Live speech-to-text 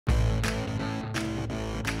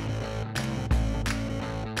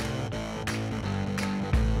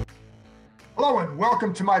Hello and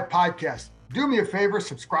welcome to my podcast. Do me a favor,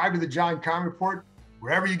 subscribe to the John Keim Report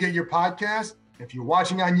wherever you get your podcast. If you're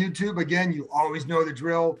watching on YouTube, again, you always know the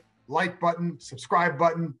drill. Like button, subscribe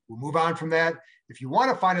button. We'll move on from that. If you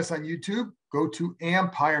want to find us on YouTube, go to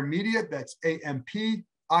Ampire Media. That's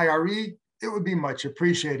A-M-P-I-R-E. It would be much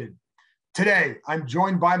appreciated. Today, I'm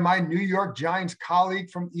joined by my New York Giants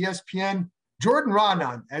colleague from ESPN, Jordan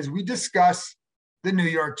Raanan, as we discuss the New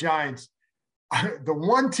York Giants. The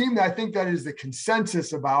one team that I think that is the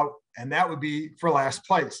consensus about, and that would be for last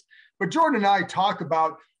place. But Jordan and I talk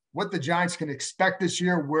about what the Giants can expect this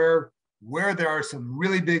year, where there are some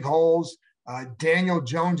really big holes, Daniel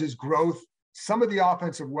Jones's growth, some of the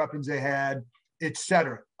offensive weapons they had,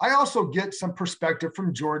 etc. I also get some perspective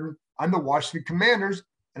from Jordan on the Washington Commanders,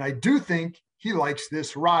 and I do think he likes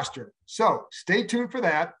this roster. So stay tuned for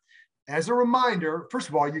that. As a reminder, first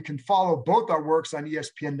of all, you can follow both our works on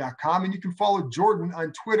ESPN.com, and you can follow Jordan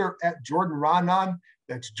on Twitter at Jordan Raanan.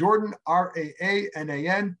 That's Jordan,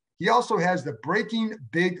 R-A-A-N-A-N. He also has the Breaking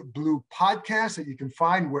Big Blue podcast that you can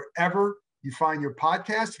find wherever you find your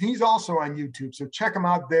podcast. He's also on YouTube, so check him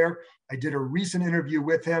out there. I did a recent interview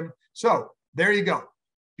with him. So there you go.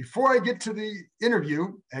 Before I get to the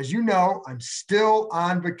interview, as you know, I'm still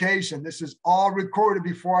on vacation. This is all recorded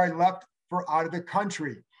before I left for out of the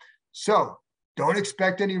country. So don't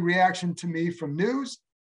expect any reaction to me from news.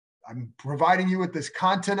 I'm providing you with this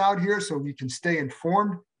content out here so you can stay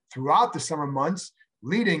informed throughout the summer months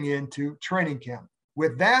leading into training camp.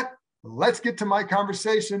 With that, let's get to my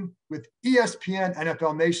conversation with ESPN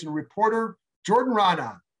NFL Nation reporter Jordan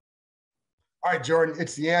Raanan. All right, Jordan,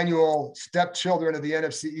 it's the annual stepchildren of the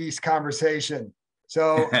NFC East conversation.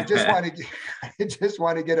 So I just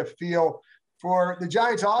want to get a feel for the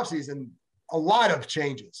Giants offseason. A lot of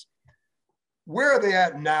changes. Where are they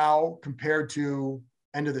at now compared to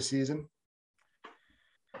end of the season?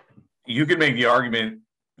 You could make the argument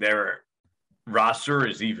their roster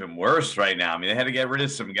is even worse right now. I mean, they had to get rid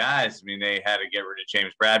of some guys. I mean, they had to get rid of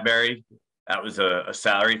James Bradberry. That was a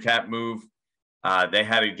salary cap move. They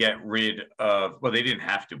had to get rid of, well, they didn't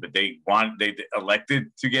have to, but they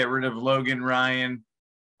elected to get rid of Logan Ryan.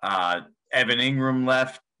 Evan Ingram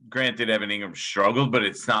left. Granted, Evan Ingram struggled, but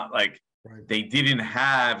it's not like they didn't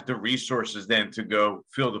have the resources then to go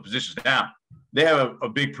fill the positions. Now, they have a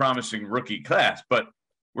big promising rookie class, but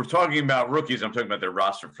we're talking about rookies. I'm talking about their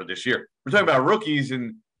roster for this year. We're talking about rookies,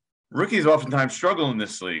 and rookies oftentimes struggle in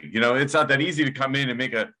this league. You know, it's not that easy to come in and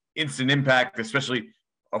make an instant impact, especially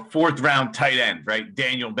a fourth-round tight end, right?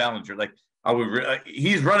 Daniel Bellinger. Like,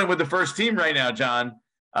 he's running with the first team right now, John.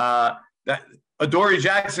 That Adoree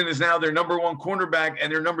Jackson is now their number one cornerback,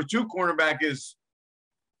 and their number two cornerback is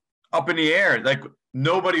up in the air. Like,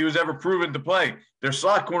 nobody who's ever proven to play. Their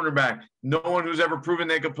slot cornerback, no one who's ever proven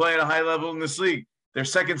they could play at a high level in this league. Their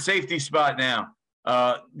second safety spot now,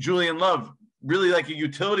 Julian Love, really like a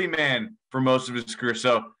utility man for most of his career.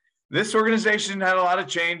 So this organization had a lot of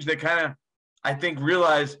change. They kind of, I think,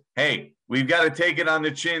 realized, hey, we've got to take it on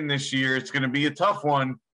the chin this year. It's going to be a tough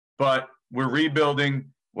one, but we're rebuilding.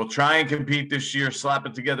 We'll try and compete this year, slap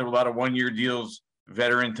it together with a lot of one-year deals,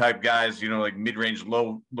 veteran-type guys, you know, like mid-range,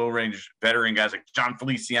 low-range veteran guys like John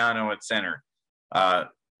Feliciano at center.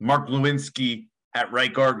 Mark Lewinsky at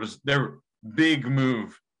right guard was their big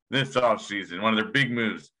move this offseason, one of their big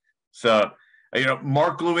moves. So, you know,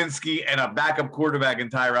 Mark Lewinsky and a backup quarterback in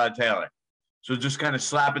Tyrod Taylor. So just kind of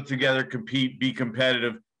slap it together, compete, be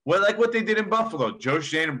competitive. Well, like what they did in Buffalo. Joe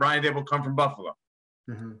Shane and Brian Daboll come from Buffalo.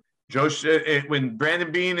 Mm-hmm. When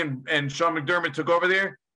Brandon Beane and Sean McDermott took over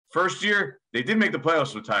there, first year, they did make the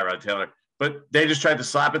playoffs with Tyrod Taylor, but they just tried to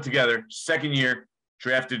slap it together. Second year,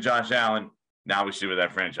 drafted Josh Allen. Now we see where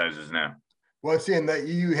that franchise is now. Well, it's in that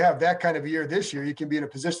you have that kind of a year this year, you can be in a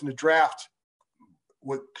position to draft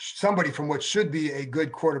somebody from what should be a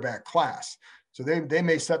good quarterback class. So they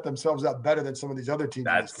may set themselves up better than some of these other teams.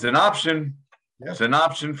 That's an option. Yeah. It's an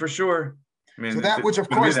option for sure. I mean, so that, which of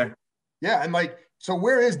course, yeah. And like, so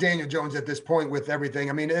where is Daniel Jones at this point with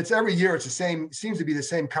everything? I mean, it's every year, it's the same, seems to be the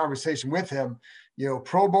same conversation with him, you know,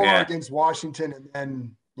 Pro Bowler against Washington and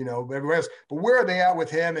then, you know, everywhere else. But where are they at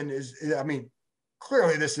with him? And I mean,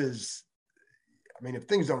 clearly this is, I mean, if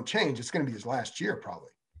things don't change, it's going to be his last year,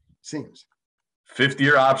 probably, seems.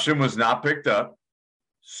 Fifth-year option was not picked up.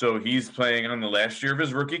 So he's playing on the last year of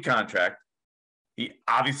his rookie contract. He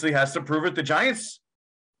obviously has to prove it. The Giants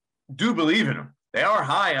do believe in him. They are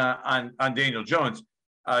high on Daniel Jones.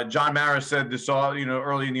 John Mara said this all, you know,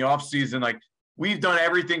 early in the offseason, like, we've done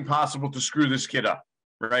everything possible to screw this kid up,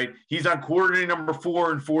 right? He's on coordinator number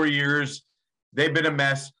 4 in 4 years. They've been a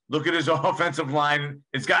mess. Look at his offensive line.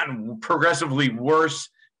 It's gotten progressively worse.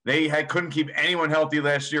 They couldn't keep anyone healthy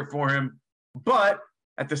last year for him. But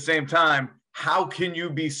at the same time, how can you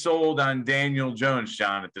be sold on Daniel Jones,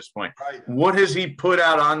 John, at this point? Right. What has he put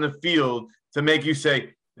out on the field to make you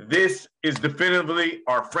say, this is definitively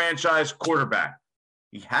our franchise quarterback?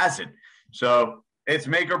 He hasn't. So it's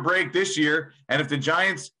make or break this year. And if the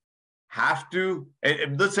Giants have to,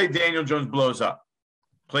 let's say Daniel Jones blows up,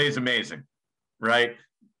 plays amazing, right?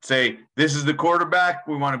 Say, this is the quarterback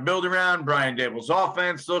we want to build around, Brian Daboll's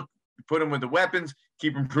offense. Look, put him with the weapons,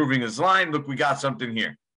 keep improving his line. Look, we got something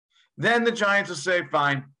here. Then the Giants will say,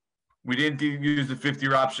 fine, we didn't use the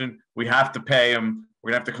 50-year option. We have to pay him.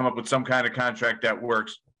 We're going to have to come up with some kind of contract that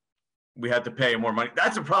works. We have to pay him more money.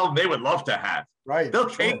 That's a problem they would love to have. Right. They'll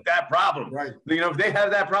take that problem. Right. If they have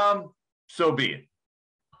that problem, so be it.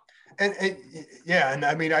 And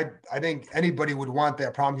I mean, I think anybody would want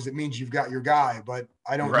that problem because it means you've got your guy, but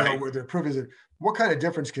I don't know where the proof is. What kind of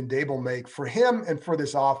difference can Daboll make for him and for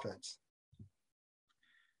this offense?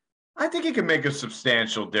 I think he can make a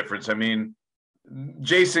substantial difference. I mean,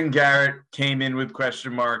 Jason Garrett came in with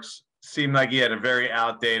question marks, seemed like he had a very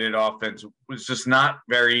outdated offense, was just not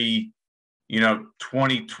very,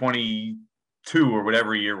 2022 or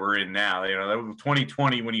whatever year we're in now. That was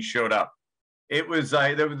 2020 when he showed up. It was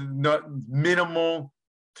like there was minimal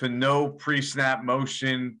to no pre-snap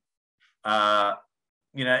motion.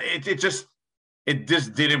 It just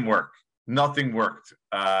didn't work. Nothing worked.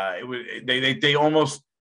 They almost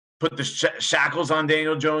put the shackles on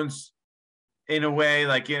Daniel Jones in a way,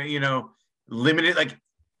 like, limited. Like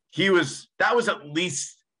that was at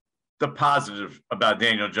least the positive about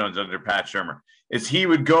Daniel Jones under Pat Shurmur, is he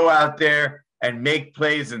would go out there and make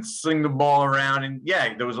plays and sling the ball around. And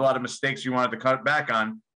yeah, there was a lot of mistakes you wanted to cut back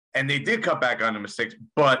on, and they did cut back on the mistakes,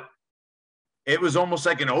 but it was almost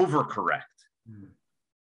like an overcorrect.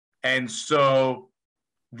 And so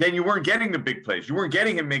then you weren't getting the big plays. You weren't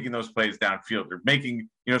getting him making those plays downfield or making,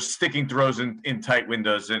 sticking throws in tight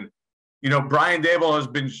windows. And, Brian Daboll has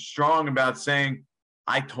been strong about saying,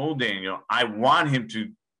 I told Daniel, I want him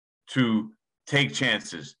to take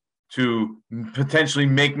chances, to potentially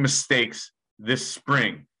make mistakes this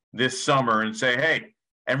spring, this summer, and say, hey,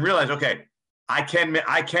 and realize, okay, I can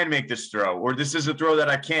make this throw, or this is a throw that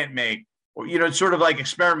I can't make, or, it's sort of like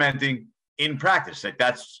experimenting in practice. Like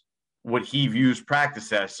that's what he views practice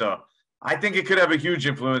as. So I think it could have a huge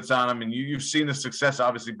influence on him. And you've seen the success,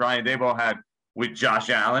 obviously, Brian Daboll had with Josh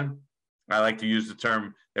Allen. I like to use the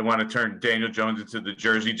term, they want to turn Daniel Jones into the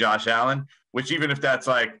Jersey Josh Allen, which even if that's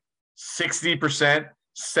like 60%,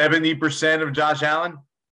 70% of Josh Allen,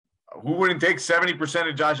 who wouldn't take 70%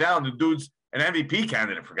 of Josh Allen? The dude's an MVP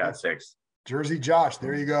candidate, for God's sakes. Jersey Josh,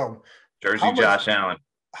 there you go. Josh Allen.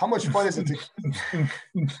 How much fun is it to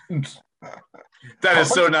That is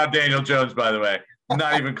so not Daniel Jones, by the way.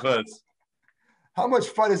 Not even close. How much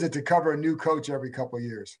fun is it to cover a new coach every couple of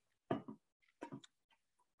years? I'm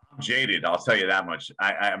jaded, I'll tell you that much.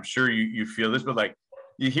 I'm sure you feel this, but like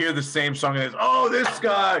you hear the same song and it's, oh, this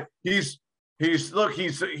guy, he's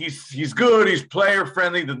good, he's player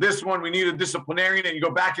friendly. This one, we need a disciplinarian, and you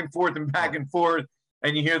go back and forth, and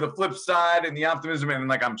you hear the flip side and the optimism, and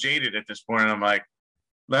like I'm jaded at this point, and I'm like,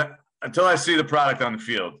 until I see the product on the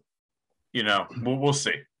field, we'll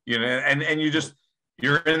see. And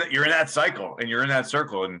you're in that cycle and you're in that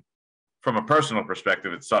circle. And from a personal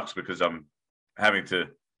perspective, it sucks because I'm having to,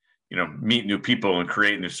 meet new people and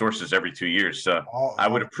create new sources every 2 years. So I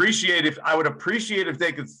would appreciate if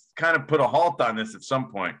they could kind of put a halt on this at some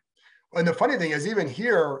point. And the funny thing is, even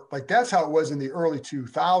here, like that's how it was in the early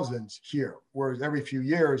 2000s here, whereas every few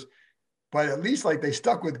years, but at least like they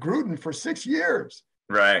stuck with Gruden for 6 years.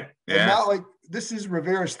 Right. Yeah. And now like this is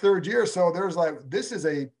Rivera's third year. So there's like, this is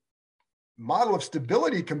a model of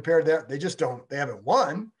stability compared to that. They haven't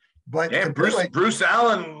won, but yeah, Bruce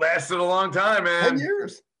Allen lasted a long time, man. 10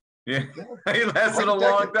 years. Yeah. He lasted a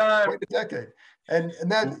long time. Quite a decade. And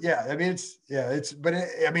that, yeah, I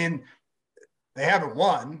mean, they haven't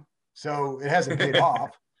won, so it hasn't paid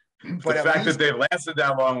off. But the fact that they lasted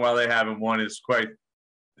that long while they haven't won is quite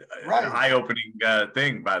an eye-opening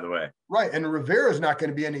thing, by the way. Right, and Rivera's not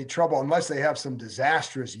going to be any trouble unless they have some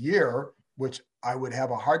disastrous year, which I would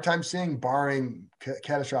have a hard time seeing, barring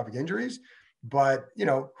catastrophic injuries. But,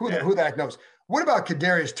 who the heck knows? What about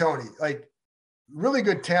Kadarius Toney? Like, really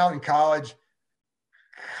good talent in college,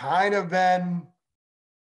 kind of been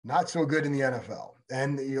not so good in the NFL.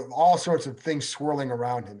 And all sorts of things swirling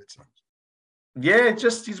around him, it seems. Yeah,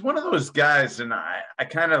 he's one of those guys, and I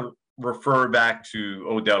kind of refer back to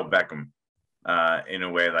Odell Beckham in a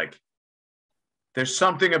way. Like, there's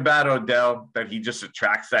something about Odell that he just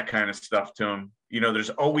attracts that kind of stuff to him. There's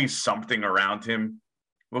always something around him.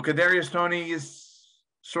 Well, Kadarius Toney is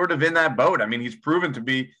sort of in that boat. I mean, he's proven to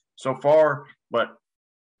be so far,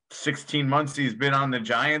 16 months he's been on the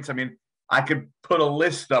Giants. I mean, I could put a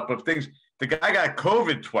list up of things. The guy got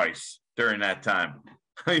COVID twice during that time.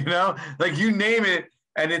 You know, like you name it,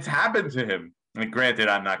 and it's happened to him. And granted,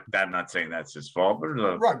 I'm not saying that's his fault, but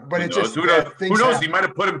right. But it's just who knows? Who knows? Happen.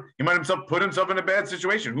 He might have put himself in a bad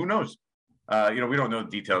situation. Who knows? We don't know the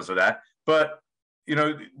details of that. But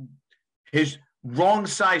his wrong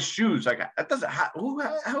size shoes, like that doesn't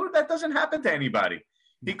that doesn't happen to anybody.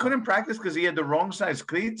 He couldn't practice because he had the wrong size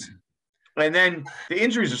cleats, and then the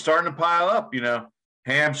injuries are starting to pile up.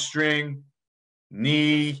 Hamstring,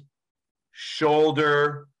 knee,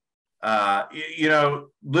 shoulder.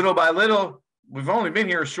 Little by little. We've only been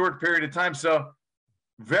here a short period of time, so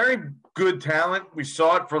very good talent. We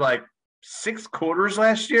saw it for like 6 quarters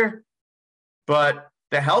last year, but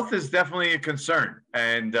the health is definitely a concern.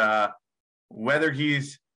 And whether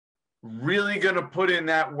he's really going to put in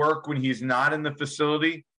that work when he's not in the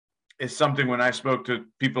facility is something when I spoke to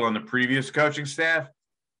people on the previous coaching staff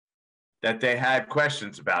that they had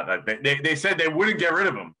questions about. They said they wouldn't get rid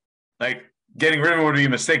of him. Like getting rid of him would be a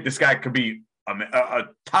mistake. This guy could be a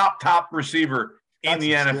top receiver in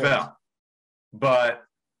the NFL, but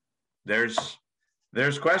there's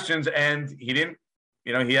questions, and he didn't.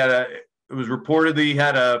 It was reported that he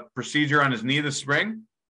had a procedure on his knee this spring,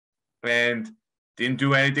 and didn't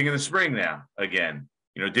do anything in the spring. Now again,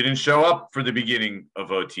 didn't show up for the beginning of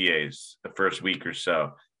OTAs the first week or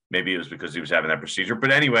so. Maybe it was because he was having that procedure,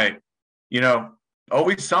 but anyway,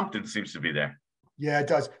 always something seems to be there. Yeah, it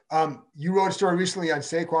does. You wrote a story recently on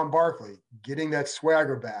Saquon Barkley, getting that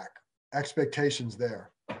swagger back. Expectations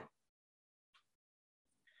there.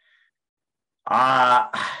 I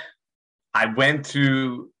went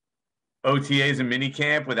to OTAs and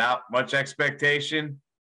minicamp without much expectation.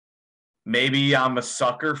 Maybe I'm a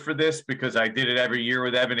sucker for this because I did it every year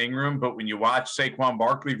with Evan Ingram. But when you watch Saquon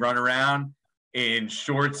Barkley run around in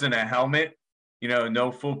shorts and a helmet,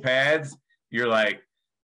 no full pads, you're like,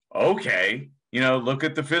 okay. Look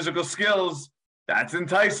at the physical skills. That's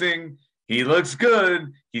enticing. He looks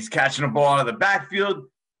good. He's catching a ball out of the backfield.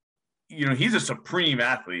 He's a supreme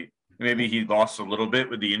athlete. Maybe he lost a little bit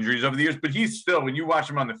with the injuries over the years, but he's still, when you watch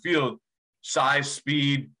him on the field, size,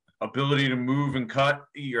 speed, ability to move and cut,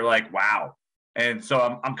 you're like, wow. And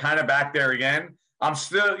so I'm kind of back there again.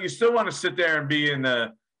 You still want to sit there and be in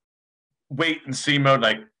the wait and see mode.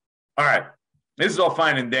 Like, all right, this is all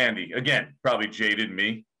fine and dandy. Again, probably jaded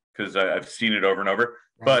me, because I've seen it over and over.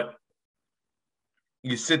 Right. But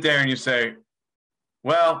you sit there and you say,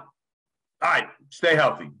 well, all right, stay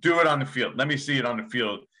healthy. Do it on the field. Let me see it on the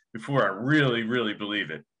field before I really, really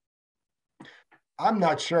believe it. I'm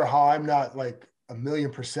not sure how I'm not like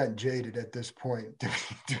 1,000,000% jaded at this point, to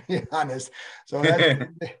be honest. So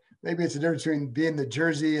maybe it's the difference between being the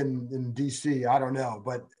Jersey and in DC. I don't know.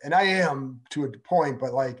 And I am to a point,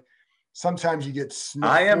 but like sometimes you get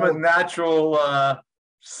I am a natural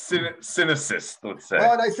cynicist, let's say.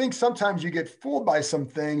 Well, and I think sometimes you get fooled by some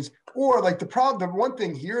things, or like the one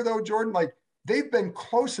thing here though, Jordan, like they've been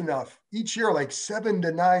close enough each year, like 7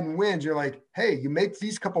 to 9 wins. You're like, hey, you make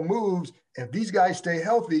these couple moves. If these guys stay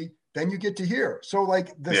healthy, then you get to here. So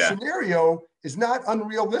like the scenario is not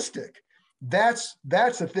unrealistic. That's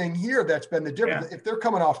the thing here. That's been the difference. Yeah. If they're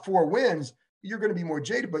coming off 4 wins, you're going to be more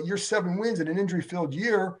jaded, but you're 7 wins in an injury-filled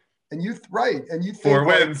year. And you think 4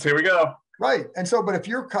 wins. Here we go. Right. And so, but if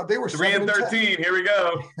they were 3 and 13, here we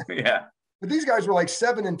go. Yeah. But these guys were like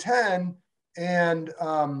 7 and 10, and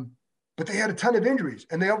but they had a ton of injuries,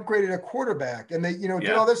 and they upgraded a quarterback, and they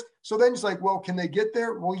did all this. So then it's like, well, can they get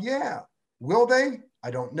there? Well, yeah. Will they?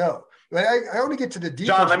 I don't know. But I only get to the defense.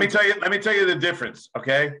 John, let me tell you the difference.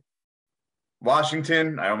 Okay.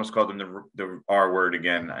 Washington. I almost called them the R word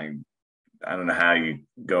again. I don't know how you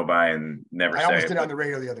go by and never say it. I almost did on the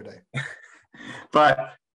radio the other day.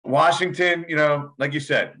 But Washington, like you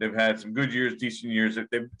said, they've had some good years, decent years.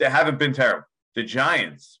 They haven't been terrible. The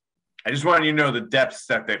Giants, I just want you to know the depths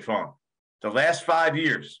that they've fallen. The last 5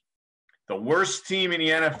 years, the worst team in the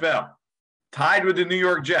NFL, tied with the New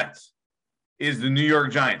York Jets, is the New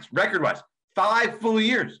York Giants. Record-wise, 5 full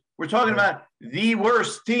years. We're talking about the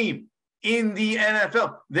worst team in the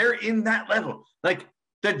NFL. They're in that level. Like,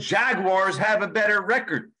 the Jaguars have a better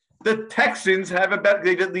record. The Texans have a better –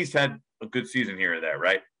 they've at least had a good season here or there,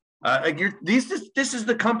 right? This is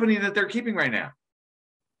the company that they're keeping right now.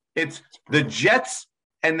 It's the Jets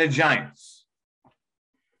and the Giants.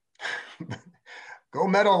 Go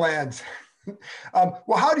Meadowlands. Well,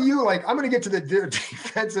 how do you I'm going to get to the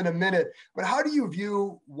defense in a minute, but how do you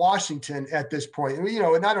view Washington at this point? And,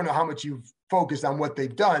 and I don't know how much you've focused on what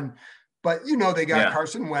they've done, but they got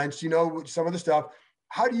Carson Wentz, some of the stuff.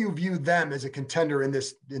 how do you view them as a contender in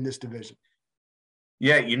this division?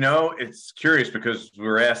 Yeah, it's curious because we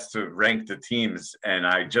were asked to rank the teams, and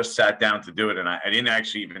I just sat down to do it, and I didn't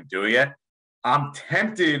actually even do it yet. I'm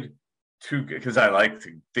tempted to, because I like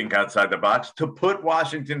to think outside the box, to put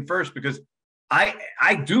Washington first because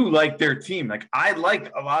I do like their team. Like, I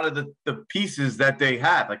like a lot of the pieces that they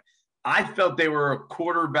have. Like, I felt they were a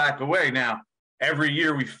quarterback away. Now, every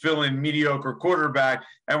year we fill in mediocre quarterback,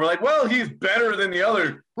 and we're like, well, he's better than the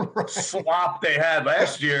other slop they had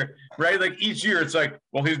last year, right? Like, each year it's like,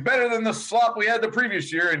 well, he's better than the slop we had the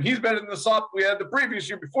previous year, and he's better than the slop we had the previous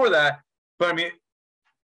year before that. But, I mean,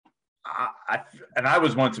 I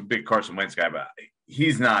was once a big Carson Wentz guy, but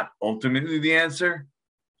he's not ultimately the answer,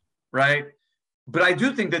 right? But I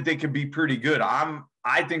do think that they could be pretty good.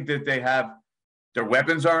 I think that their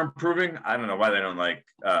weapons are improving. I don't know why they don't like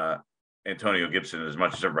Antonio Gibson as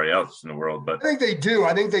much as everybody else in the world, but I think they do.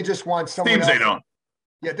 I think they just want someone else. They don't.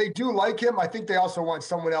 Yeah, they do like him. I think they also want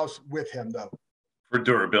someone else with him, though, for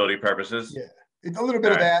durability purposes. Yeah, a little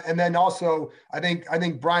bit of that, and then also I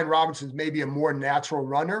think Brian Robinson's maybe a more natural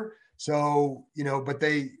runner. So but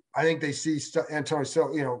I think they see Antonio. So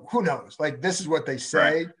who knows? Like, this is what they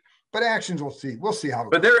say, but actions we'll see. We'll see how.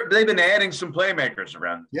 But they've been adding some playmakers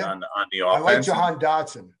around on the offense. I like Jahan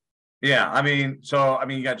Dotson. Yeah, I mean,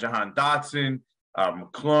 you got Jahan Dotson,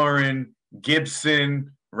 McLaurin,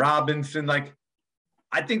 Gibson, Robinson. Like,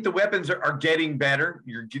 I think the weapons are getting better.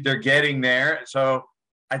 They're getting there. So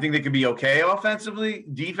I think they could be okay offensively.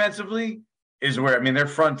 Defensively is where, I mean, their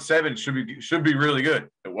front seven should be really good.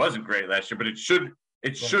 It wasn't great last year, but it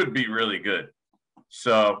should be really good.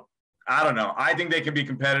 So I don't know. I think they can be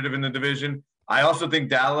competitive in the division. I also think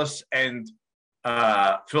Dallas and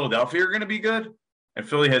Philadelphia are going to be good. And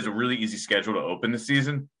Philly has a really easy schedule to open the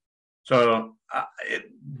season. So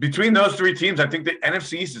between those three teams, I think the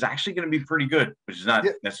NFC East is actually going to be pretty good, which is not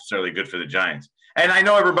necessarily good for the Giants. And I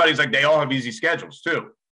know everybody's like, they all have easy schedules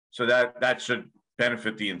too. So that should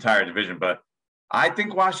benefit the entire division. But I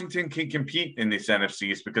think Washington can compete in this NFC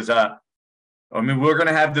East because, we're going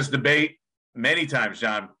to have this debate many times,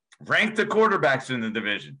 John. Rank the quarterbacks in the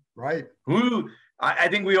division. Right. I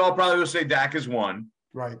think we all probably will say Dak is one.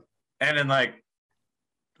 Right. And then, like,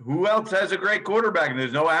 who else has a great quarterback? And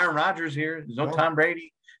there's no Aaron Rodgers here. There's no Tom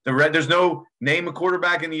Brady. There's no name a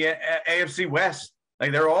quarterback in the AFC West.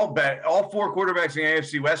 Like, they're all better. All four quarterbacks in the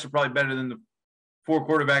AFC West are probably better than the four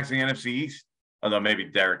quarterbacks in the NFC East. Although maybe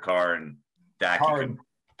Derek Carr and Dak.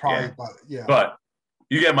 Probably, yeah. But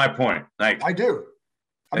you get my point. Like, I do.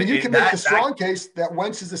 I mean, you can make the strong case that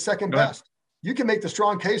Wentz is the second best. You can make the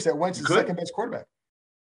strong case that Wentz is the second best quarterback.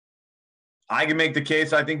 I can make the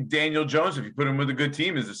case. I think Daniel Jones, if you put him with a good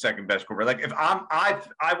team, is the second best quarterback. Like, if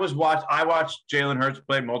I watched Jalen Hurts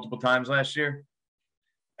play multiple times last year,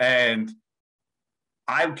 and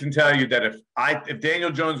I can tell you that if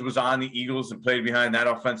Daniel Jones was on the Eagles and played behind that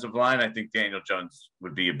offensive line, I think Daniel Jones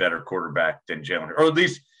would be a better quarterback than Jalen Hurts. Or at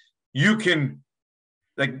least you can,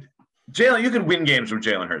 like, you can win games with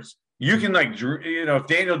Jalen Hurts. You can, like, if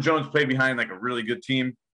Daniel Jones played behind like a really good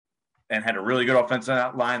team and had a really good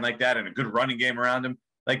offensive line like that and a good running game around him,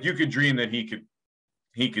 like, you could dream that he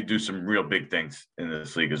could do some real big things in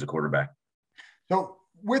this league as a quarterback. So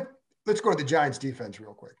let's go to the Giants defense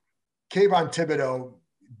real quick. Kayvon Thibodeau,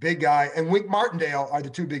 big guy, and Wink Martindale are the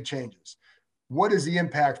two big changes. What is the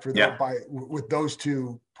impact for them with those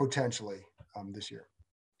two potentially this year?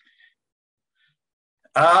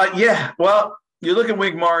 Well, you look at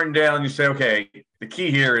Wink Martindale and you say, okay, the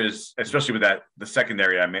key here is, especially with the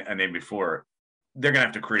secondary I named before, they're going to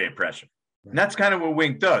have to create pressure. Right. And that's kind of what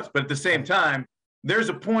Wink does. But at the same time, there's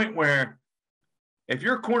a point where if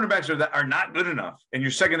your cornerbacks are not good enough and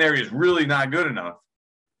your secondary is really not good enough,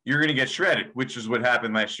 you're going to get shredded, which is what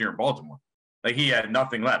happened last year in Baltimore. Like, he had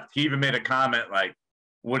nothing left. He even made a comment like,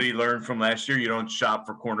 what he learned from last year, you don't shop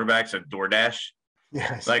for cornerbacks at DoorDash.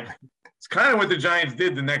 Yes. Like, it's kind of what the Giants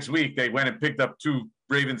did the next week. They went and picked up two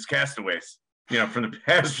Ravens castaways, from the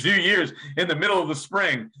past few years in the middle of the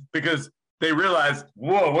spring because they realized,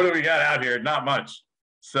 whoa, what do we got out here? Not much.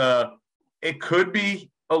 So it could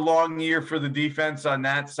be a long year for the defense on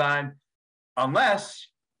that side, unless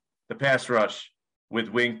the pass rush with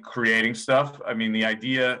Wink creating stuff. I mean, the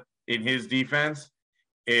idea in his defense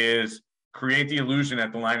is create the illusion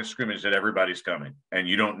at the line of scrimmage that everybody's coming and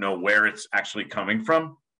you don't know where it's actually coming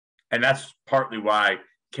from. And that's partly why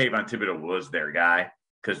Kayvon Thibodeau was their guy,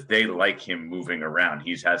 because they like him moving around.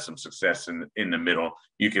 He's had some success in the middle.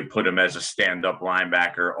 You could put him as a stand-up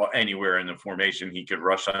linebacker or anywhere in the formation. He could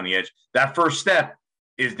rush on the edge. That first step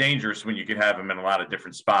is dangerous when you can have him in a lot of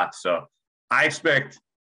different spots. So I expect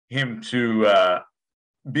him to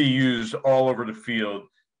be used all over the field.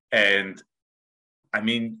 And I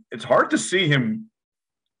mean, it's hard to see him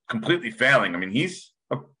completely failing. I mean, he's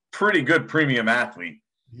a pretty good premium athlete.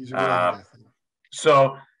 He's a really good athlete.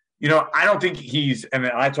 So, you know, I don't think and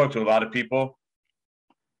I talk to a lot of people.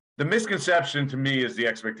 The misconception to me is the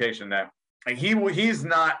expectation that he's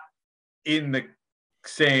not in the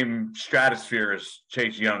same stratosphere as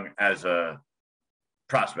Chase Young as a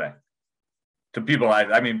prospect. To people,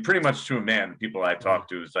 I mean, pretty much to a man, people I talk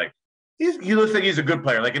to, is like, he looks like he's a good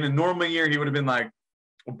player. Like in a normal year, he would have been like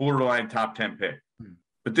a borderline top 10 pick.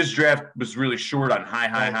 But this draft was really short on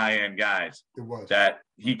high end guys. It was. That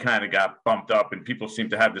he kind of got bumped up, and people seem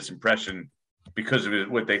to have this impression because of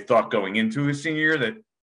what they thought going into his senior year that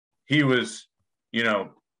he was, you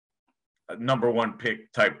know, a number one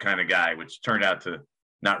pick type kind of guy, which turned out to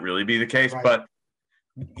not really be the case. Right. But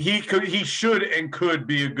he should and could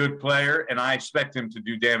be a good player, and I expect him to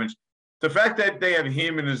do damage. The fact that they have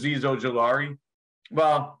him and Azeez Ojulari,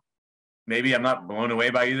 well, maybe I'm not blown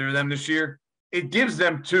away by either of them this year. It gives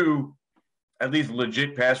them two at least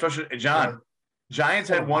legit pass rushers. John, Giants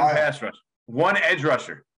had one pass rush, one edge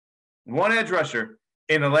rusher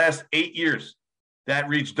in the last 8 years that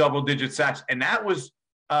reached double-digit sacks, and that was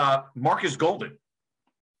Marcus Golden.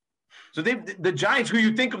 So the Giants, who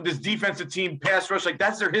you think of this defensive team pass rush, like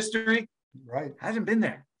that's their history, right? Hasn't been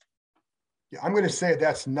there. Yeah, I'm going to say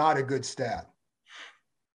that's not a good stat.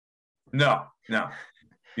 No.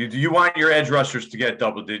 You want your edge rushers to get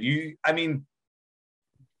double-digit. I mean,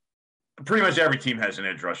 pretty much every team has an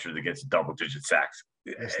edge rusher that gets double-digit sacks.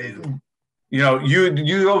 Yes, you know,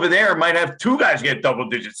 you over there might have two guys get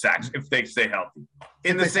double-digit sacks if they stay healthy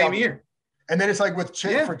in the same year. And then it's like with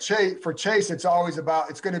Chase, for Chase, it's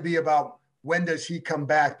going to be about when does he come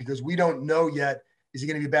back, because we don't know yet. Is he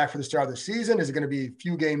going to be back for the start of the season? Is it going to be a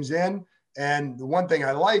few games in? And the one thing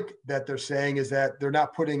I like that they're saying is that they're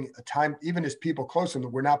not putting a time, even as people close to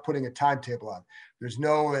them, we're not putting a timetable on. There's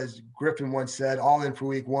no, as Griffin once said, all in for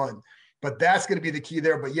week one. But that's going to be the key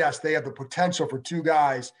there. But yes, they have the potential for two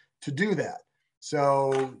guys to do that.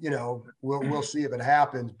 So, you know, we'll see if it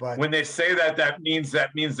happens. But when they say that means that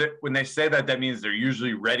when they say that means they're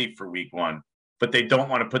usually ready for week one, but they don't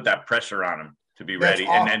want to put that pressure on him to be ready.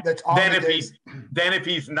 And then if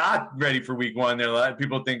he's not ready for week one,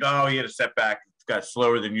 people think, oh, he had a setback, it's got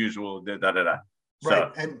slower than usual. So,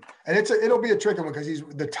 right. And it'll be a tricky one because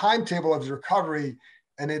the timetable of his recovery,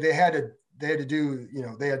 and they had to do, you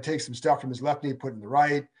know, they had to take some stuff from his left knee, put in the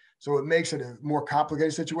right. So it makes it a more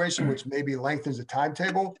complicated situation, which maybe lengthens the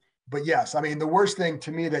timetable. But yes, I mean, the worst thing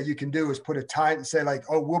to me that you can do is put a time and say like,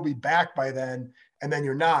 oh, we'll be back by then. And then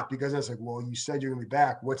you're not, because it's like, well, you said you're going to be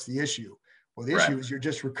back. What's the issue? Well, the issue is you're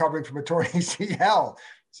just recovering from a torn ACL.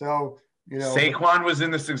 So, you know. Saquon was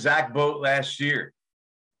in this exact boat last year.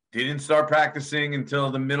 Didn't start practicing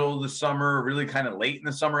until the middle of the summer, really kind of late in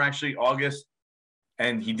the summer, actually, August.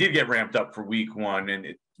 And he did get ramped up for week one, and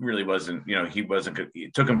it really wasn't, you know, he wasn't good.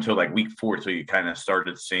 It took him till like week 4 till you kind of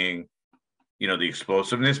started seeing, you know, the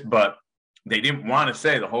explosiveness. But they didn't want to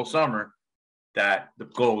say the whole summer that the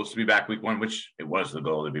goal was to be back week one, which it was the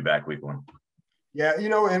goal to be back week one. Yeah, you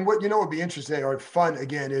know, and what, you know, would be interesting or fun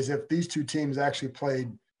again is if these two teams actually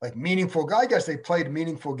played like meaningful. I guess they played a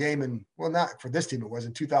meaningful game, and well, not for this team, it was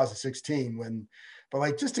in 2016 but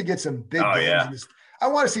like just to get some big games. Yeah. In this, I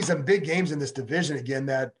want to see some big games in this division again.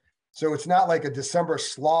 So it's not like a December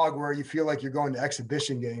slog where you feel like you're going to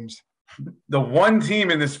exhibition games. The one team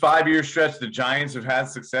in this 5-year stretch the Giants have had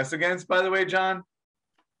success against, by the way, John.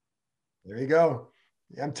 There you go.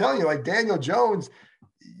 I'm telling you, like Daniel Jones,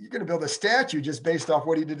 you're going to build a statue just based off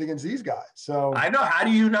what he did against these guys. So I know. How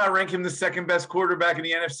do you not rank him the second best quarterback in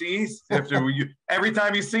the NFC East? Every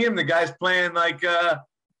time you see him, the guy's playing like,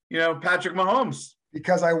 Patrick Mahomes.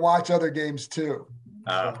 Because I watch other games too.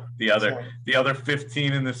 The other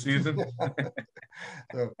 15 in the season.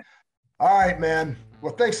 So, all right, man.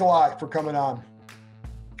 Well, thanks a lot for coming on.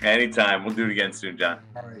 Anytime. We'll do it again soon, John.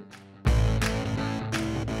 All right.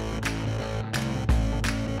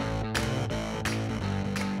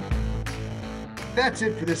 That's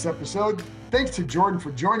it for this episode. Thanks to Jordan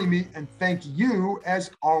for joining me, and thank you, as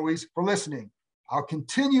always, for listening. I'll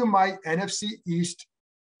continue my NFC East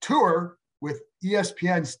tour with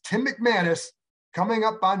ESPN's Tim McManus coming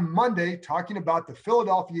up on Monday, talking about the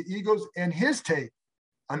Philadelphia Eagles and his take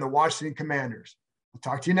on the Washington Commanders. I'll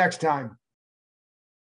talk to you next time.